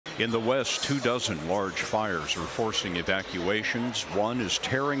In the west, 24 large fires are forcing evacuations. One is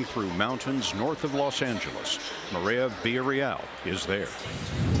tearing through mountains north of Los Angeles. Mireya Villarreal is there.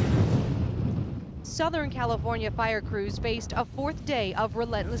 Southern California fire crews faced a fourth day of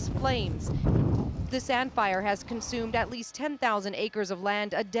relentless flames. The sand fire has consumed at least 10,000 acres of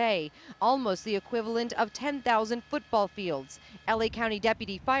land a day, almost the equivalent of 10,000 football fields. LA County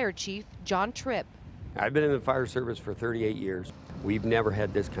Deputy Fire Chief John Tripp. I've been in the fire service for 38 years. We've never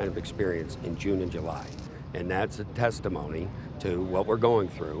had this kind of experience in June and July, and that's a testimony to what we're going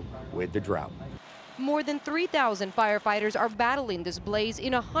through with the drought. More than 3,000 firefighters are battling this blaze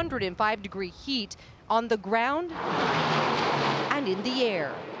in 105-degree heat on the ground and in the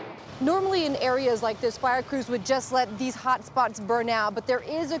air. Normally in areas like this, fire crews would just let these hot spots burn out, but there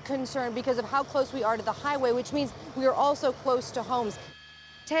is a concern because of how close we are to the highway, which means we are also close to homes.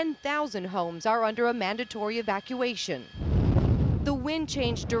 10,000 homes are under a mandatory evacuation. The wind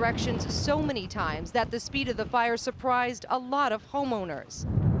changed directions so many times that the speed of the fire surprised a lot of homeowners.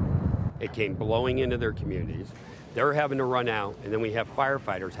 It came blowing into their communities. They're having to run out, and then we have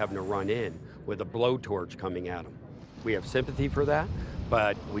firefighters having to run in with a blowtorch coming at them. We have sympathy for that,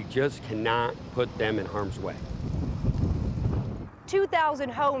 but we just cannot put them in harm's way. 2,000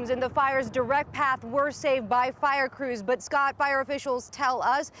 homes in the fire's direct path were saved by fire crews, but Scott, fire officials tell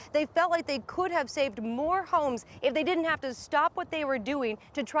us they felt like they could have saved more homes if they didn't have to stop what they were doing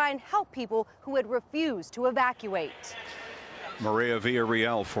to try and help people who had refused to evacuate. Mireya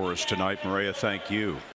Villarreal for us tonight. Mireya, thank you.